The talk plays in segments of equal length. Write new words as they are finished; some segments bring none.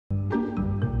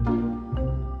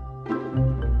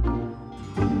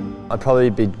I'd probably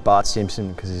be Bart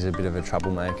Simpson because he's a bit of a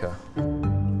troublemaker.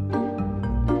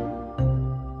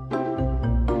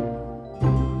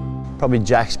 Probably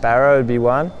Jack Sparrow would be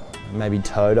one. Maybe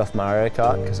Toad off Mario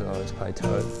Kart because I always play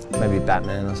Toad. Maybe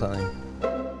Batman or something.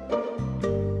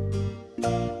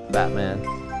 Batman.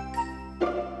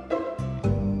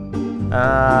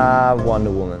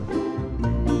 Wonder Woman.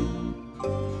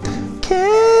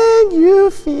 Can you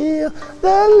feel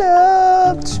the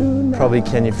love tonight? Probably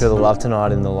Can You Feel the Love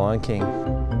Tonight in The Lion King.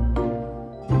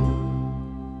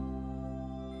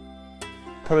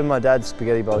 Probably my dad's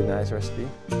spaghetti bolognese recipe.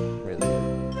 Really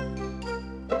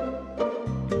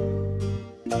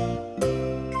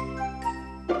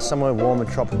good. Somewhere warm and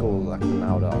tropical like the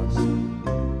Maldives.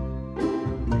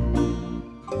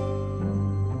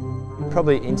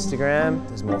 Probably Instagram.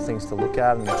 There's more things to look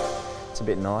at and it's a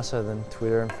bit nicer than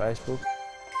Twitter and Facebook.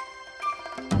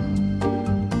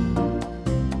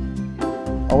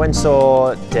 I went and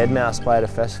saw Deadmau5 play at a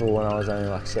festival when I was only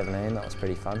like 17. That was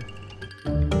pretty fun.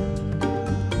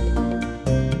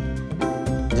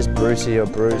 Just Brucey or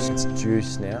Bruce. It's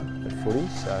Juice now at footy,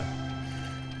 so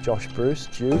Josh Bruce,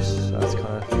 Juice. So that's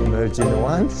kind of merged into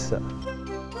one. So.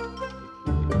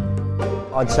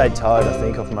 I'd say Toad, I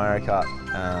think, off Mario Kart.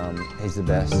 He's the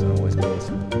best and always wins.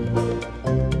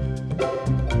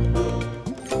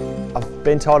 I've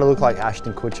been told I look like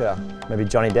Ashton Kutcher. Maybe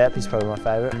Johnny Depp, he's probably my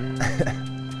favourite.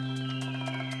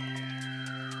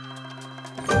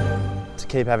 To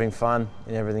keep having fun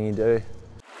in everything you do.